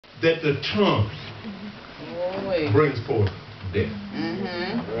that the tongue brings forth death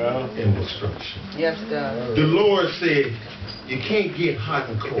and destruction. Yes, it does. The Lord said, you can't get hot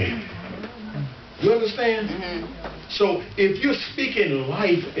and cold. You understand? So if you're speaking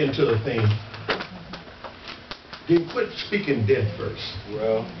life into a thing, then quit speaking death first.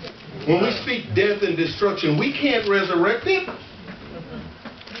 Well, when we speak death and destruction, we can't resurrect it.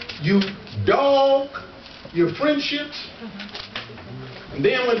 You dog your friendships. And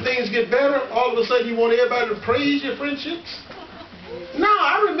then when things get better, all of a sudden you want everybody to praise your friendships. No,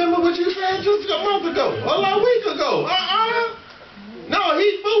 I remember what you said just a month ago, or a week ago. No,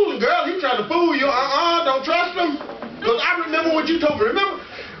 he's fooling, girl. He's trying to fool you. Don't trust him. Because I remember what you told me. Remember,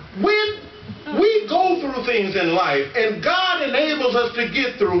 when we go through things in life and God enables us to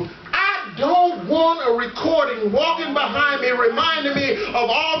get through, I don't want a recording walking behind me reminding me of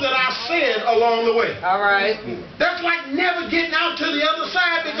all that I said along the way. All right. That's like never getting out to the other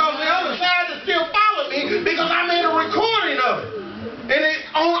side, because the other side is still following me because I made a recording of it. And it's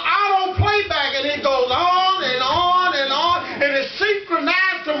on auto playback, and it goes on and on and on, and it's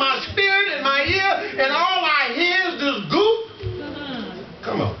synchronized to my spirit and my ear, and all I hear is this goop.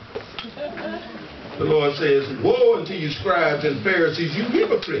 Come on. The Lord says, woe unto you scribes and Pharisees, you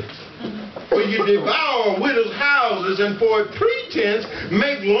hypocrites! For you devour widows' houses, and for a pretense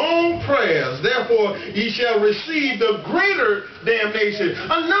make long prayers. Therefore ye shall receive the greater damnation.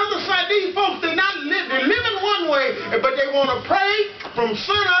 Another side, these folks, they're not live. They're living one way, but they want to pray from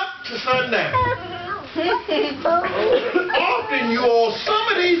sun up to sundown. Often you all, some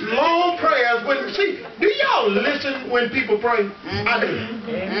of these long prayers, do y'all listen when people pray? I do.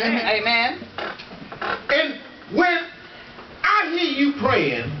 Amen. And when I hear you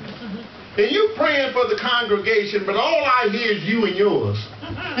praying, and you praying for the congregation, but all I hear is you and yours,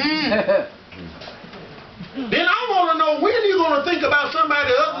 then I want to know, when you're going to think about somebody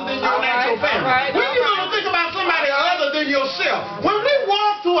other than your natural family. When you're going to think about somebody other than yourself. When we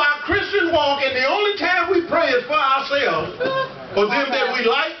walk through our Christian walk, and the only time we pray is for ourselves, or them that we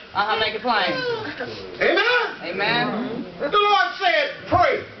like. Make it plain. Amen? Amen. The Lord said,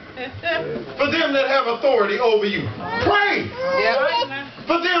 pray for them that have authority over you. Pray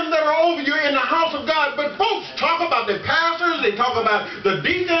for them that are over you in the house of God. But folks talk about the pastors, they talk about the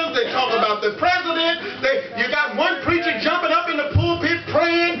deacons, they talk about the president. You got one preacher jumping up in the pulpit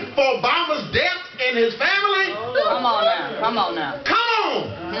praying for Obama's death and his family. Come on now. Come on now. Come on.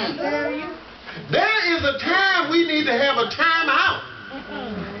 There is a time we need to have a time out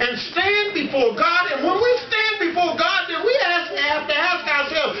and stand before God. And when we stand before God, then we have to ask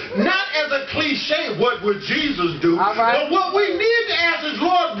ourselves, not as a cliche, what would Jesus do? But what we need to ask is,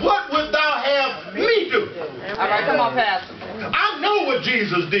 Lord, what would thou have me do? All right, come on, Pastor. I know what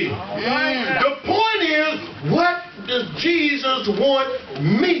Jesus did. The point is, what does Jesus want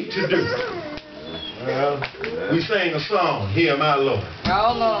me to do? We sang a song, Hear My Lord.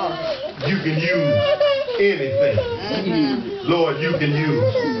 Oh, Lord. You can use anything. Lord, you can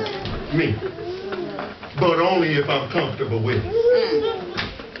use me. But only if I'm comfortable with it.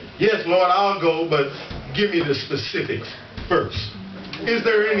 Yes, Lord, I'll go, but give me the specifics first. Is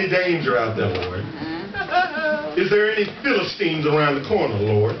there any danger out there, Lord? Is there any Philistines around the corner,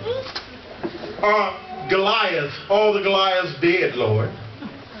 Lord? Are Goliaths, all the Goliaths dead, Lord?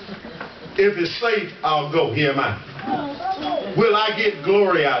 If it's safe, I'll go. Here am I. Will I get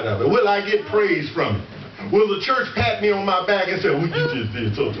glory out of it? Will I get praise from it? Will the church pat me on my back and say, well, you just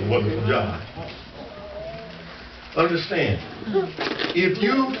did such a wonderful job? Understand, if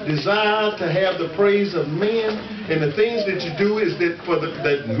you desire to have the praise of men, and the things that you do is that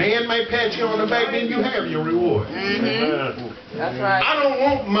that man may pat you on the back, then you have your reward. That's right. I don't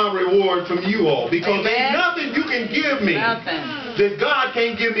want my reward from you all, because there's nothing you can give me that God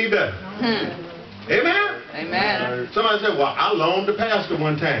can't give me better. Amen? Amen. Somebody said, well, I loaned the pastor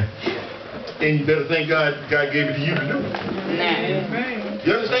one time. And you better thank God gave it to you to do it.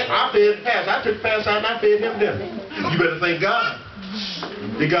 You understand? I fed the pastor. I took the pastor out and I fed him dinner. You better thank God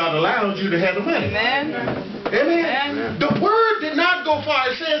that God allowed you to have the money. Amen. Amen. The word did not go far.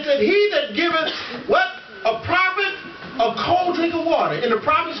 It says that he that giveth what? A prophet a cold drink of water in the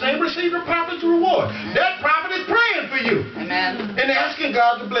prophet's name, receive the prophet's reward. That prophet is praying for you. Amen. And asking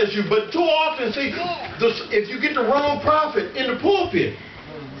God to bless you. But too often, see, if you get the wrong prophet in the pulpit,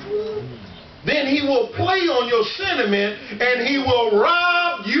 then he will play on your sentiment and he will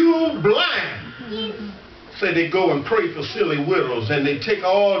rob you blind. Say they go and pray for silly widows and they take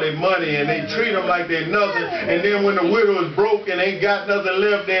all their money and they treat them like they're nothing, and then when the widow is broke and ain't got nothing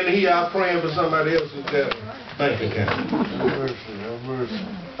left, then he out praying for somebody else's death. Thank you, Captain. Have mercy, have mercy.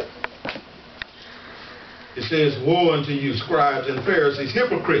 It says, woe unto you, scribes and Pharisees,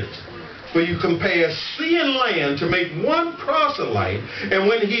 hypocrites! For you compare sea and land to make one proselyte, and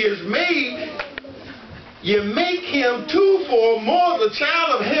when he is made, you make him twofold more the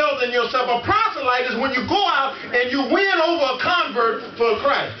child of hell than yourself. A proselyte is when you go out and you win over a convert for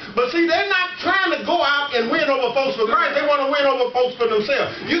Christ. But see, they're not trying to go out and win over folks for Christ. They want to win over folks for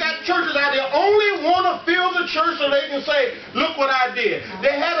themselves. You got churches out there only want to fill the church so they can say, look what I did.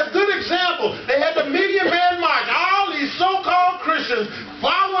 They had a good example. They had the Million Man March. All these so-called Christians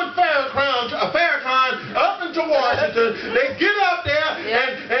following Farrakhan up into Washington. They get up there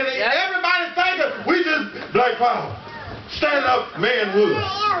and everybody thinking, we just Black power. Stand up, manhood.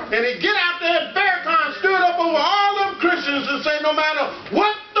 And he get out there and Farrakhan stood up over all them Christians and say, no matter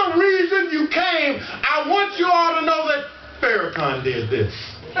what the reason you came, I want you all to know that Farrakhan did this.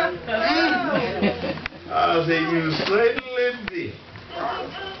 I say, you certainly did.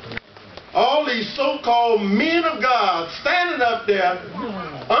 All these so-called men of God standing up there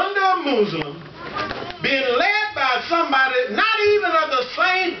under a Muslim, being led by somebody not even of the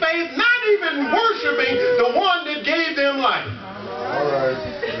same faith, not even worshiping the one that gave them life. All right.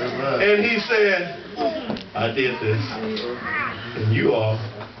 Amen. And he said, I did this, and you all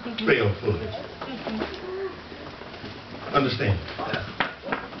fell for it. Understand?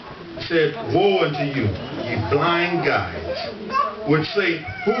 He said, woe unto you, ye blind guides, which say,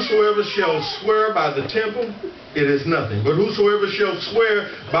 whosoever shall swear by the temple, it is nothing. But whosoever shall swear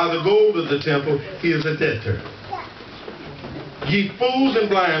by the gold of the temple, he is a debtor. Ye fools and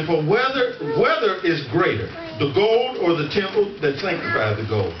blind, for whether is greater, the gold or the temple that sanctified the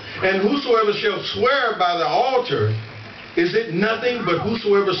gold? And whosoever shall swear by the altar, is it nothing? But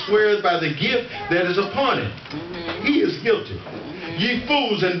whosoever swears by the gift that is upon it, he is guilty. Ye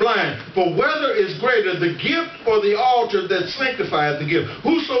fools and blind, for whether is greater, the gift or the altar that sanctifieth the gift?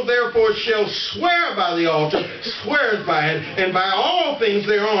 Whoso therefore shall swear by the altar, sweareth by it, and by all things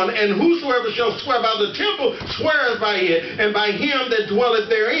thereon. And whosoever shall swear by the temple, sweareth by it, and by him that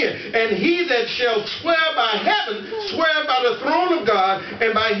dwelleth therein. And he that shall swear by heaven, sweareth by the throne of God,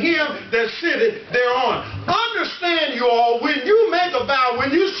 and by him that sitteth thereon. Understand, you all, when you make a vow,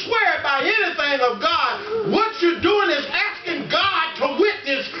 when you swear by anything of God, what you're doing is asking God to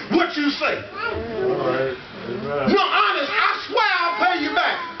witness what you say. All right. Amen. No, honest, I swear I'll pay you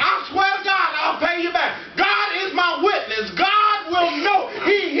back. I swear to God I'll pay you back. God is my witness. God will know.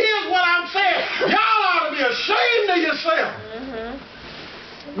 He hears what I'm saying. Y'all ought to be ashamed of yourself.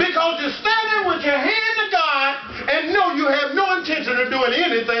 Because you're standing with your hand to God and know you have no intention of doing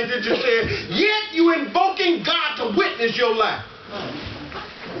anything that you said, yet you invoking God to witness your life.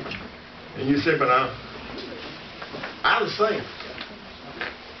 And you say, but I'm saved.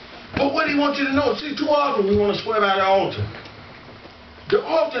 But what he wants you to know, see, too often we want to swear by the altar. The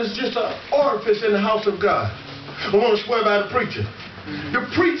altar is just an orifice in the house of God. We want to swear by the preacher. The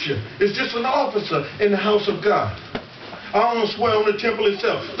preacher is just an officer in the house of God. I want to swear on the temple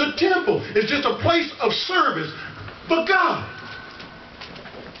itself. The temple is just a place of service for God.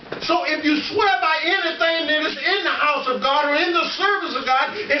 So if you swear by anything that is in the house of God or in the service of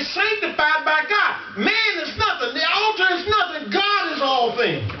God, it's sanctified by